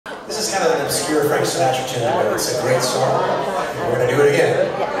This is kind of an obscure Frank Sinatra tune, but it's a great song. We're going to do it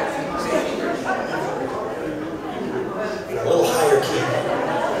again. In a little higher key.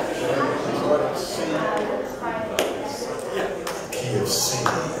 Key of C.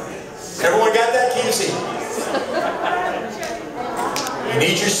 Everyone got that? Key of C. You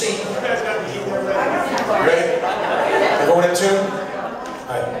need your C. Ready? We're going in tune?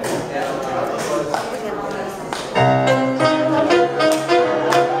 All right.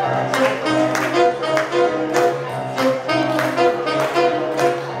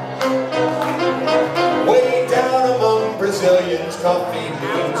 Brazilians, coffee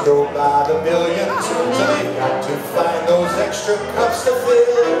beans go by the millions, so they've got to find those extra cups to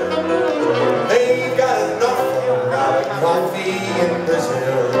fill. They've got enough of coffee in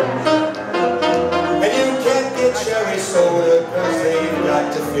Brazil. And you can't get cherry soda, cause they've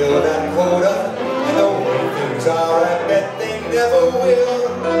got to fill that quota. And the way things are, I bet they never will.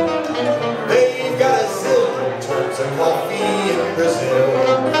 They've got a zillion tons of coffee in Brazil.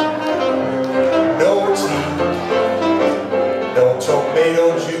 No tea, no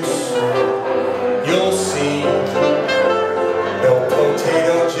tomato juice, you'll see. No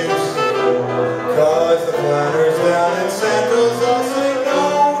potato juice, cause the planters down in Santos all say no,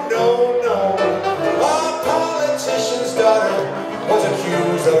 no, no. Our politician's daughter was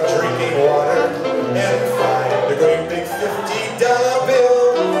accused of drinking water and fined a great big $50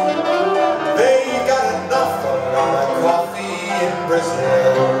 bill. They got enough of coffee in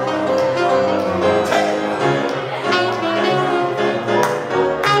Brazil.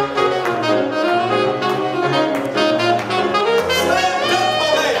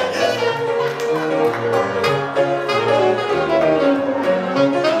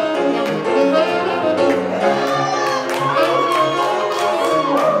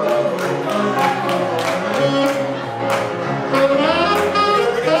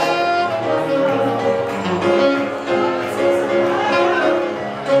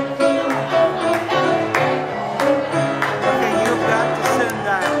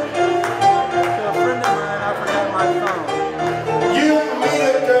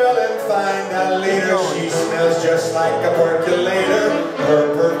 Just like a percolator,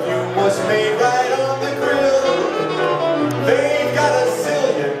 her perfume was made right on the grill. They've got a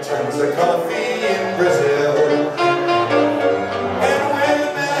zillion tons of coffee in Brazil. And when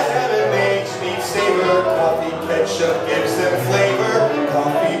they're having aged beef savor, coffee ketchup gives them flavor.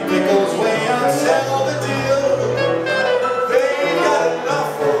 Coffee pickles way outsell the deal. They've got enough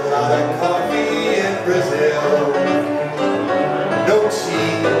for a lot of coffee in Brazil. No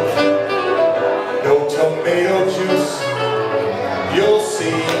tea, no tomato juice, you'll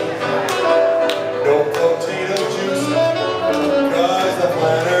see.